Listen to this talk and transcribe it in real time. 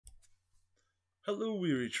Hello,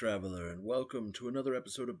 weary traveler, and welcome to another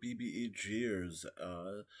episode of BBE Jeers.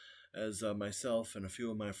 As myself and a few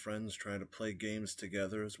of my friends try to play games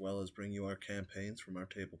together, as well as bring you our campaigns from our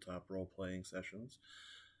tabletop role-playing sessions.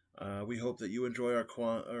 We hope that you enjoy our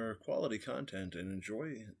quality content and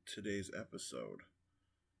enjoy today's episode.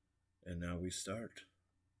 And now we start.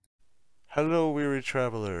 Hello, weary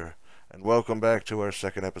traveler, and welcome back to our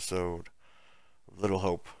second episode of Little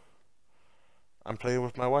Hope. I'm playing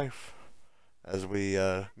with my wife as we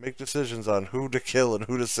make decisions on who to kill and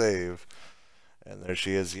who to save. And there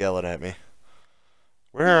she is yelling at me.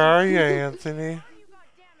 Where are you, Anthony?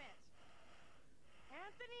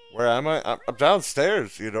 Where am I? I'm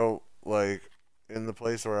downstairs, like in the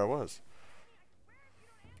place where I was.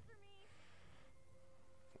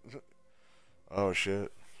 Oh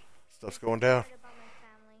shit. Stuff's going down.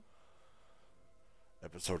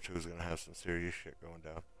 Episode 2 is gonna have some serious shit going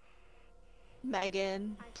down.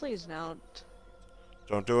 Megan, please don't.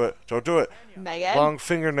 Don't do it. Don't do it. Megan? Long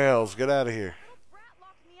fingernails. Get out of here.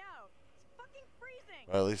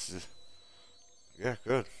 Well, at least it's... Yeah,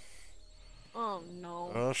 good. Oh,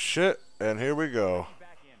 no. Oh, shit. And here we go.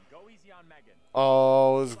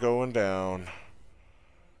 All is going down.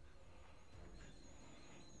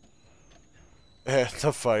 And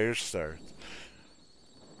the fire starts.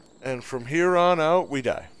 And from here on out, we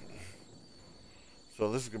die.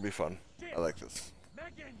 So this is going to be fun. I like this.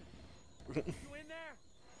 Megan! You in there?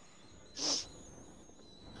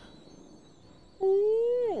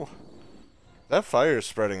 Ooh. That fire is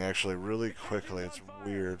spreading actually really quickly. It's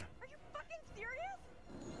weird. Are you fucking serious?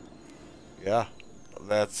 Yeah.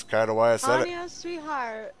 That's kind of why I said Anya,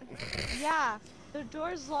 sweetheart. Yeah, the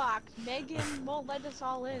door's locked. Megan won't let us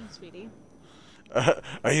all in, sweetie.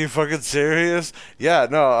 Are you fucking serious? Yeah,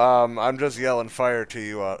 no, I'm just yelling fire to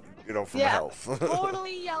you, from health.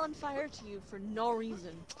 Totally yelling fire to you for no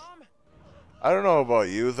reason. I don't know about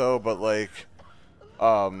you, though, but, like,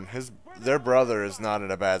 their brother is not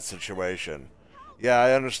in a bad situation. Yeah,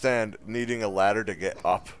 I understand needing a ladder to get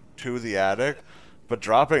up to the attic, but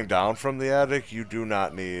dropping down from the attic, you do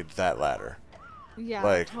not need that ladder. Yeah,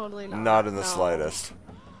 like, totally not. Not in the slightest.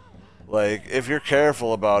 Like, if you're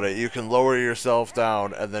careful about it, you can lower yourself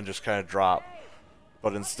down and then just kind of drop.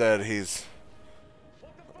 But instead, he's...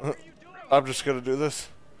 I'm just gonna do this.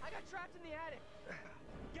 I got trapped in the attic.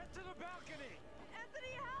 Get to the balcony.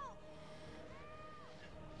 Anthony, help!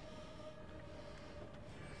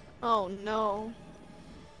 Oh, no.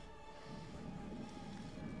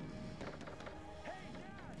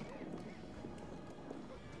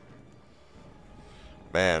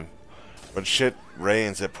 Man, when shit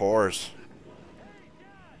rains, it pours.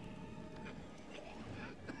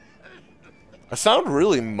 I sound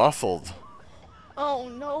really muffled. Oh,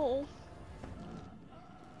 no.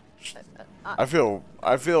 I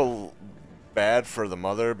feel bad for the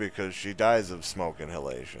mother because she dies of smoke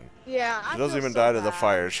inhalation. Yeah, She doesn't even die to the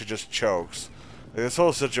fire, she just chokes. Like, this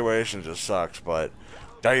whole situation just sucks, but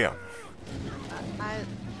damn.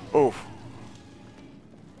 Oof.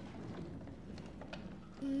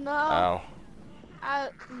 No. Ow. I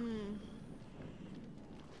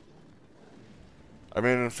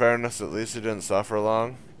mean, in fairness, at least he didn't suffer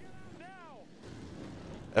long.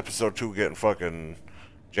 Episode 2 getting fucking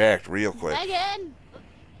jacked real quick. Megan!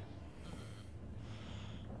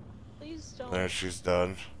 Please don't. There, she's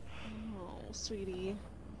done. Oh, sweetie.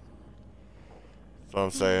 That's what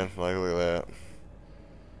I'm saying. Like, look at that.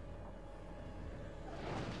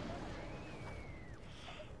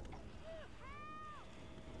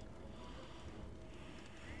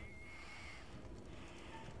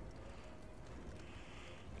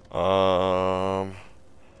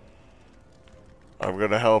 I'm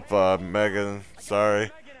gonna help Megan,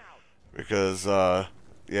 sorry, because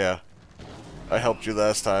yeah, I helped you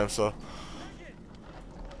last time, so.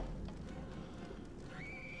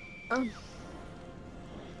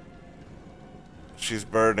 She's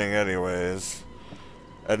burning anyways,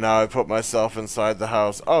 and now I put myself inside the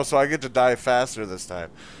house. Oh, so I get to die faster this time.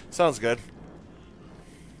 Sounds good.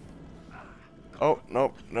 Oh,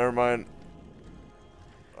 nope, never mind.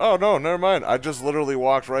 Oh, no, never mind. I just literally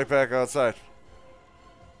walked right back outside.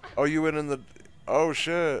 Oh, you went in the... Oh,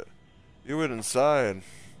 shit. You went inside.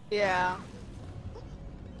 Yeah.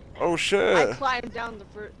 Oh, shit. I climbed down the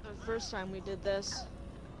first time we did this.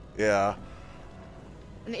 Yeah.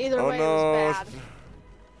 And either way, it was bad.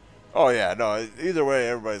 Oh, yeah, no. Either way,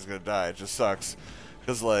 everybody's gonna die. It just sucks.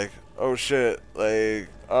 Because, like, oh, shit. Like,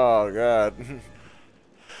 oh, God.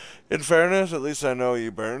 In fairness, at least I know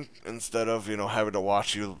you burned instead of, having to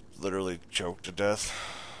watch you literally choke to death.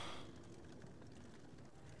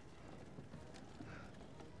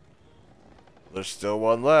 There's still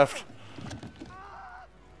one left.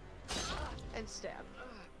 stab.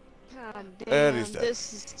 God And he's damn, dead.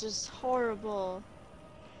 this is just horrible.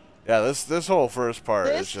 Yeah, this whole first part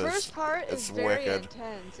is This just first part is very wicked.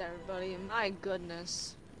 intense, everybody. My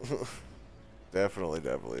goodness.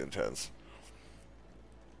 Definitely intense.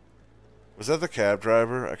 Was that the cab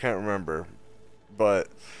driver? I can't remember. But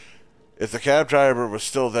if the cab driver was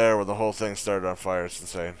still there when the whole thing started on fire, it's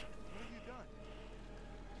insane.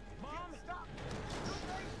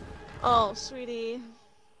 Oh, sweetie.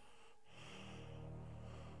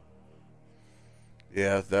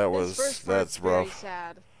 Yeah, that's very rough.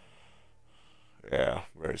 sad. Yeah,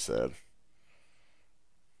 very sad.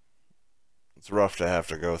 It's rough to have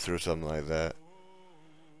to go through something like that.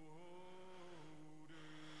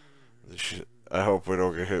 I hope we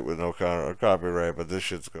don't get hit with no copyright, but this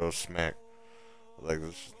shit's go smack. Like,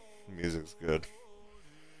 this music's good.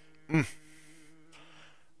 It's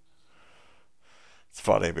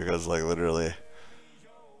funny because, like, literally,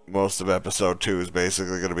 most of episode 2 is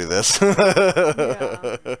basically going to be this.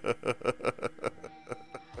 Yeah.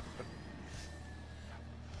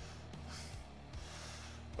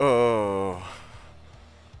 Oh.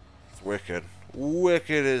 It's wicked.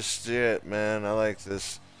 Wicked as shit, man. I like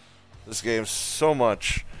this game so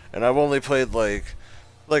much. And I've only played, like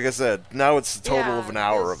I said, now it's a total of an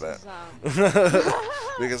hour of it.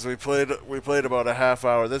 Because we played about a half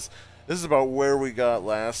hour. This is about where we got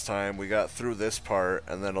last time. We got through this part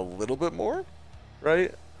and then a little bit more,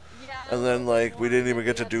 right? Yeah, and then, like, we didn't even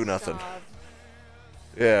get to do nothing.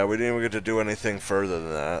 Yeah, we didn't even get to do anything further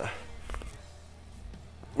than that.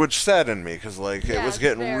 Which saddened me, because, like, it was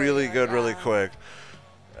getting really good really quick.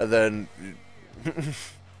 And then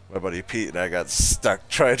my buddy Pete and I got stuck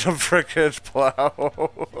trying to frickin' plow.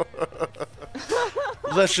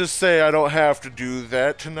 Let's just say I don't have to do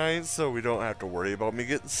that tonight, so we don't have to worry about me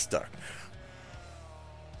getting stuck.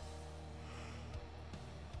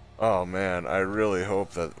 Oh man, I really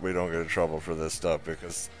hope that we don't get in trouble for this stuff,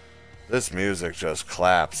 because this music just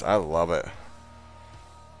claps. I love it.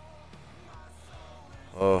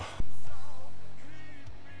 Oh.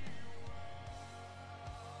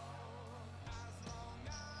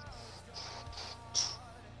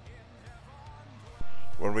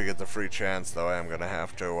 When we get the free chance, though, I'm gonna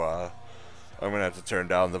have to turn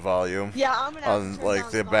down the volume. Yeah, I'm gonna have to turn like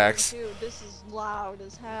down the the backs. volume too. This is loud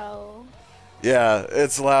as hell. Yeah,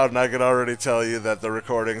 it's loud, and I can already tell you that the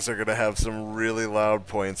recordings are gonna have some really loud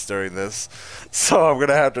points during this. So I'm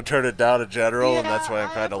gonna have to turn it down in general, and that's why I'm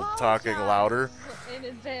kind of talking louder. In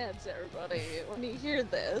advance, everybody, when you hear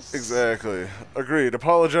this. Exactly. Agreed.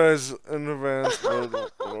 Apologize in advance,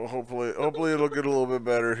 but hopefully it'll get a little bit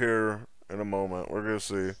better here in a moment. We're gonna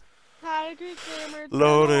see. Hi, Greek Gamer.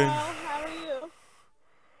 Loading. How are you?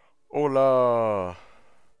 Hola.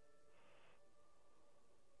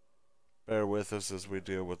 Bear with us as we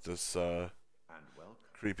deal with this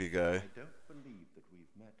creepy guy. I don't believe that we've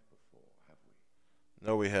met before, have we?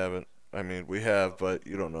 No, we haven't. I mean, we have, but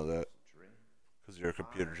you don't know that. Because you're a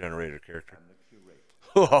computer-generated character.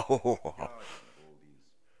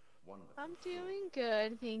 I'm doing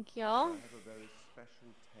good, thank y'all. I have a very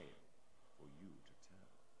special tale for you to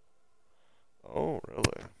tell. Oh,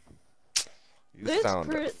 really? You sound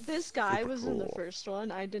this guy super was in the cool. first one.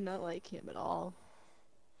 I did not like him at all.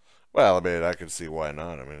 Well, I mean, I can see why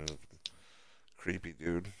not. I mean, creepy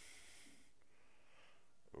dude.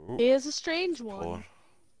 Ooh, He is a strange one.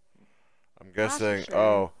 I'm guessing. sure.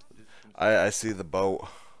 Oh, I see the boat.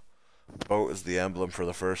 Boat is the emblem for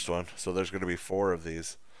the first one, so there's going to be 4 of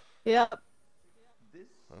these. Yep.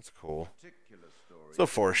 That's cool. It's a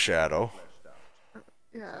foreshadow.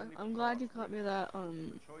 Yeah, I'm glad you got me that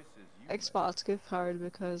Xbox gift card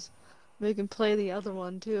because we can play the other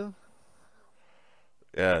one too.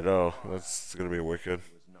 Yeah, no, that's going to be wicked.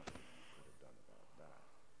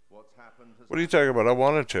 What are you talking about? I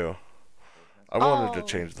wanted to. I wanted to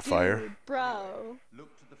change the fire. Bro.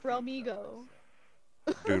 Bromigo.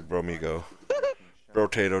 Dude, bromigo.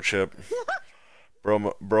 Brotato chip.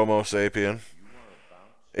 Bromo sapien.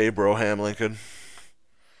 Abraham Lincoln.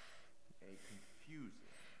 A confusing,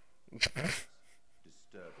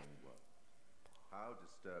 disturbing world. How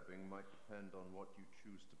disturbing might depend on what you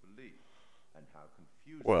choose to believe, and how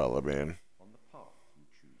confusing Well, I mean, on the path you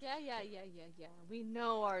choose. Yeah. We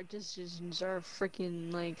know our decisions are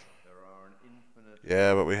freaking like There are an infinite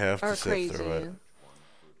yeah, but we have are to sit crazy. through it.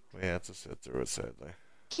 We have to sit through it, sadly.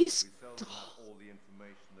 He's seldom have all the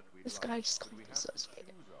information that we'd this like, guy just but called we me have so to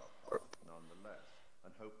scared. choose our path nonetheless,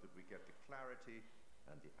 and hope that we get the clarity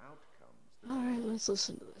and the outcomes that Alright, let's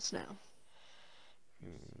listen to this now.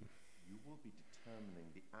 you will be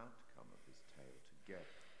determining the outcome of this tale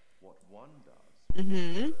together. What one does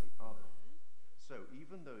Mm-hmm. the other. So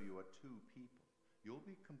even though you are 2 people, You'll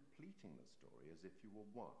be completing the story as if you were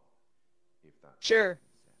one, if that Sure.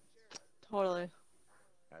 makes sense. Totally.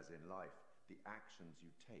 As in life, the actions you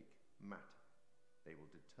take matter. They will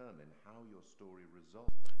determine how your story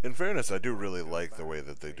resolves. In fairness, I do really like the way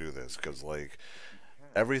that they do this, because, like,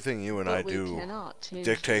 everything you and I But we do cannot change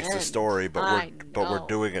dictates the end. story, but I we're know.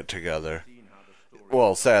 doing it together. Seen how the story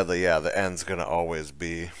Well, sadly, yeah, the end's gonna always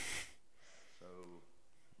be. so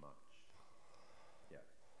much. Yeah.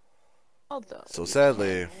 Although So we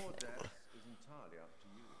sadly, can- More death is entirely up to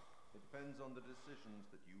you. It depends on the decisions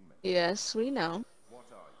that you make. Yes, we know. What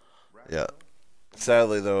are you? yeah. Rational?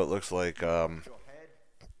 Sadly, though, it looks like, Your head?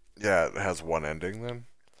 yeah, it has one ending then.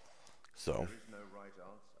 So, There is no right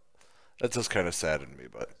answer. that just kind of saddened me,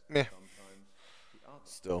 but meh, Sometimes the other.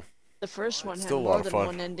 still. The first one had Still a lot more of than fun.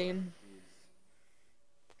 one ending.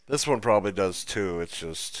 This one probably does too. It's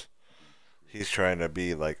just he's trying to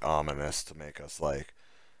be like ominous to make us like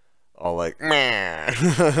all like meh. I'm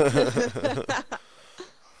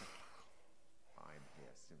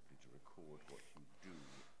here simply to record what you do,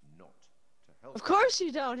 not to help. Of course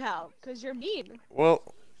you don't help, because you're mean.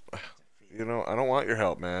 Well, you know, I don't want your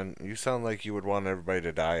help, man. You sound like you would want everybody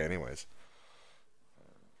to die anyways.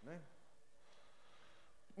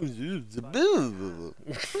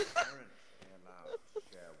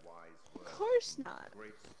 Of course not.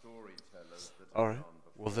 Great storytellers that All have right. gone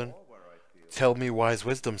Well then, before, where I feel tell me wise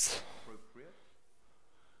wisdoms. appropriate.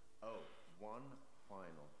 Oh, one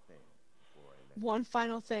final thing before I let One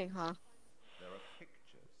final thing, huh? There are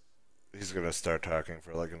pictures. He's gonna start talking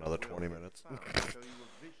for like another 20 minutes. Found to show you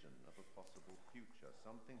a vision of a possible future,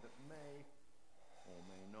 something that may or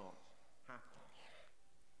may not happen.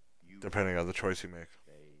 You Depending on the choice you make.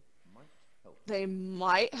 they might help. They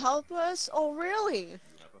might help us? Oh, really? You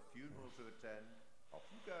have a funeral to attend. Off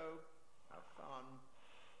you go. Have fun.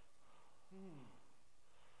 I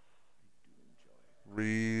do enjoy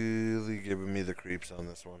it. Really giving me the creeps on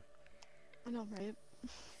this one. I know, right?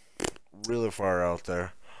 Really far out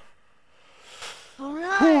there. Alright,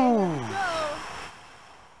 let's go.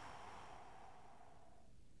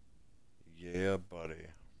 Yeah, buddy.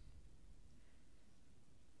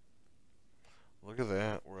 Look at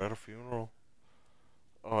that. We're at a funeral.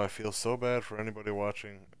 Oh, I feel so bad for anybody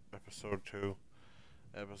watching episode 2.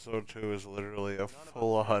 Episode 2 is literally a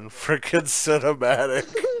full-on freaking cinematic.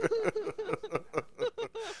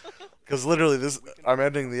 Because literally, I'm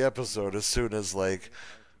ending the episode as soon as, like,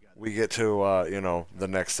 we get to, you know, the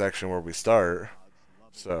next section where we start.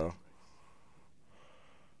 So.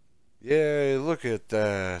 Yay, look at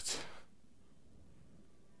that.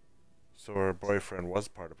 So her boyfriend was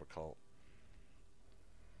part of a cult.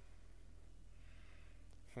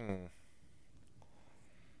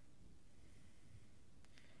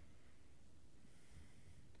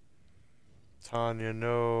 Tanya,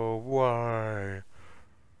 no, why?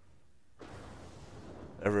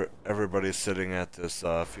 Everybody's sitting at this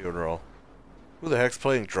funeral. Who the heck's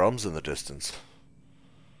playing drums in the distance?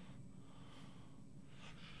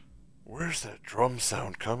 Where's that drum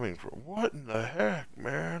sound coming from? What in the heck,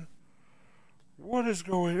 man? What is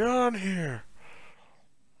going on here?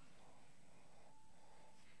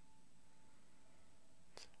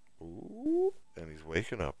 Ooh, and he's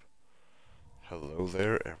waking up. Hello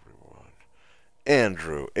there, everyone.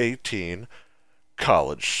 Andrew, 18,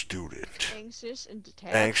 college student. Anxious and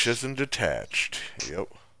detached. Anxious and detached. Yep.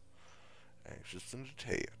 Anxious and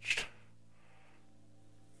detached.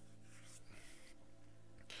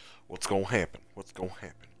 What's gonna happen? What's gonna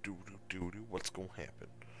happen? Do. What's gonna happen?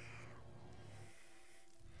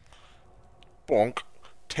 Bonk.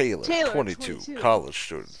 Taylor, 22, college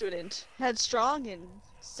student. Headstrong and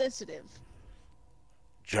sensitive.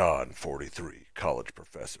 John, 43, college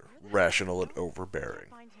professor. Rational and overbearing.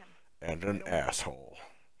 Find him. And an asshole.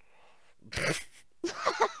 Instead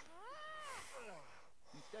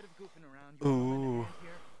of goofing around, you Ooh.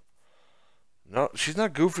 here. No, she's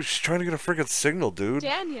not goofy. She's trying to get a freaking signal, dude.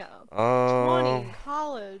 Danielle, 20,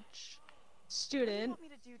 college student,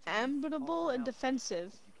 amiable and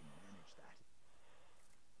defensive.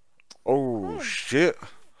 Oh, shit.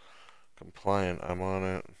 Compliant, I'm on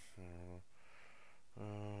it.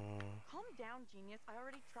 Calm down, genius. I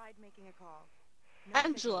already tried making a call.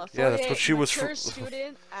 Angela, 48, Yeah, that's what she was mature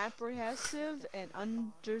student, apprehensive and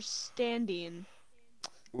understanding.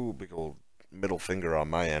 Ooh, big old middle finger on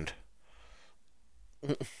my end.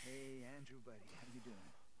 Hey, Andrew, buddy, how you doing?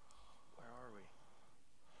 Where are we?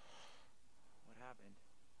 What happened?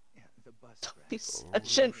 Yeah, the bus crash. He's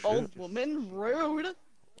such an shit. old woman, rude.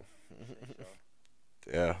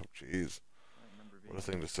 Yeah, jeez. I remember What a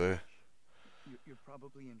thing to say. You're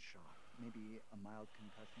probably in shock. Maybe a mild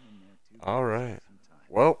concussion in there, too. All right. Some time.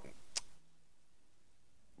 Well,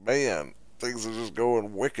 Man, things are just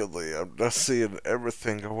going wickedly. I'm just seeing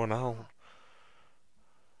everything going on.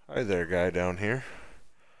 Hi there, guy down here.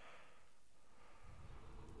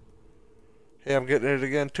 Hey, I'm getting it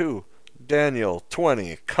again, too. Daniel,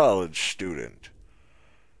 20, college student.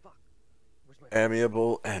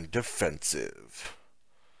 Amiable and defensive.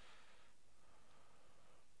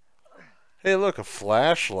 Hey, look, a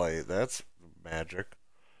flashlight. That's magic.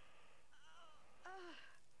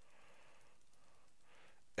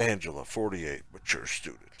 Angela, 48, mature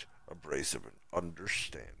student. Abrasive and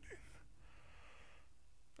understanding.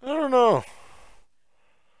 I don't know.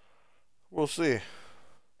 We'll see.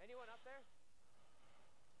 Anyone up there?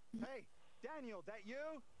 Hey, Daniel, that you?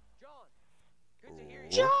 John. Good to hear you.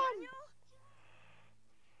 John!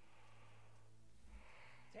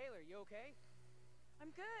 Taylor, you okay? I'm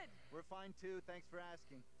good. We're fine too, thanks for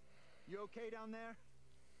asking. You okay down there?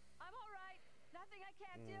 I'm all right. Nothing I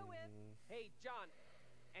can't deal with. Hey, John.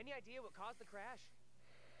 Any idea what caused the crash?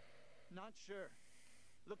 Not sure.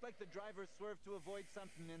 Looked like the driver swerved to avoid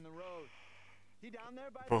something in the road. He down there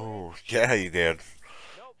by the way? Oh, yeah, he did.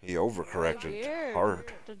 Nope. He overcorrected Weird.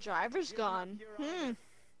 hard. The driver's gone. Can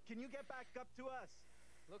you get back up to us?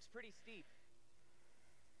 Looks pretty steep.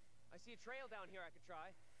 I see a trail down here I could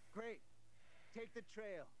try. Great. Take the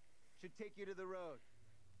trail. Should take you to the road.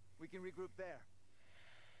 We can regroup there.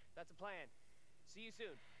 That's a plan. See you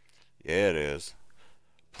soon. Yeah, it is.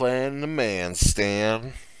 Playing the man,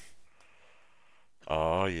 Stan.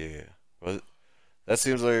 Oh, yeah. Well, that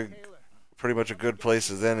seems like Taylor. pretty much a good place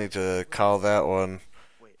as any to call that one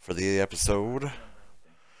for the episode.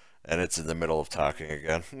 And it's in the middle of talking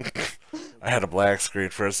again. I had a black screen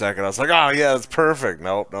for a second. I was like, oh, yeah, that's perfect.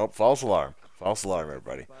 Nope, nope. False alarm. False alarm,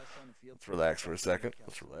 everybody. Let's relax for a second.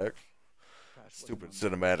 Let's relax. Stupid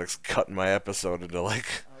cinematics cutting my episode into, like,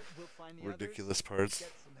 We'll find the ridiculous others, parts.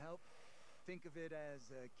 Get some help. Think of it as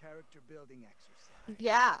a character building exercise.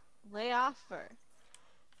 Yeah, lay off her.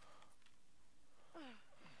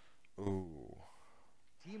 Ooh.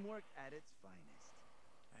 Teamwork at its finest.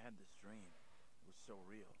 I had this dream. It was so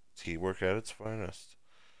real. Teamwork at its finest.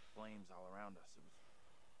 Flames all around us. It was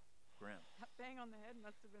grim. That bang on the head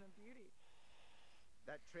must have been a beauty.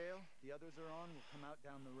 That trail the others are on will come out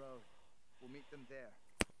down the road. We'll meet them there.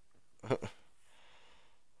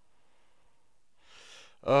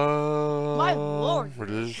 My lord,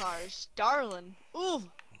 really these cars, darling. Ooh.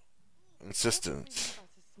 insistent. Bus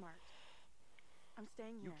is smart. I'm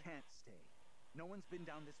staying You here. can't stay. No one's been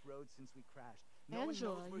down this road since we crashed. No one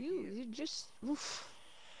Angela, knows we're you here. just, oof.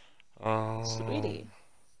 Oh, Sweetie.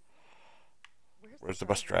 where's the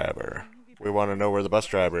bus driver? We want to know where the bus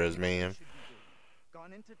driver is, man. Should be doing.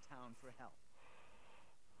 Gone into town for help.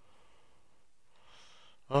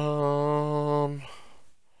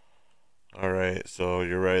 Alright, so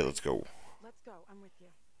you're right, let's go. Let's go. I'm with you.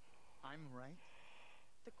 I'm right.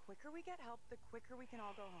 The quicker we get help, the quicker we can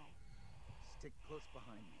all go home. Stick close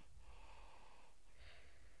behind me.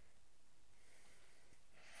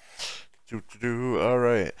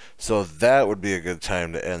 Alright, so that would be a good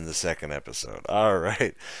time to end the second episode.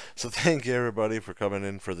 Alright, so thank you everybody for coming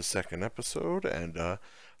in for the second episode, and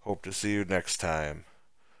hope to see you next time.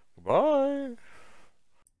 Bye.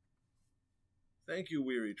 Thank you,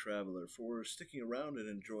 Weary Traveler, for sticking around and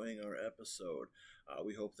enjoying our episode.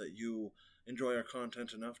 We hope that you enjoy our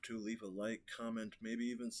content enough to leave a like, comment, maybe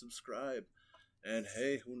even subscribe. And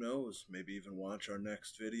hey, who knows, maybe even watch our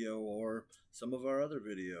next video or some of our other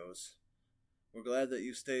videos. We're glad that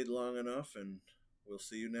you stayed long enough, and we'll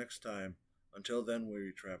see you next time. Until then,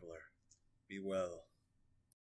 Weary Traveler, be well.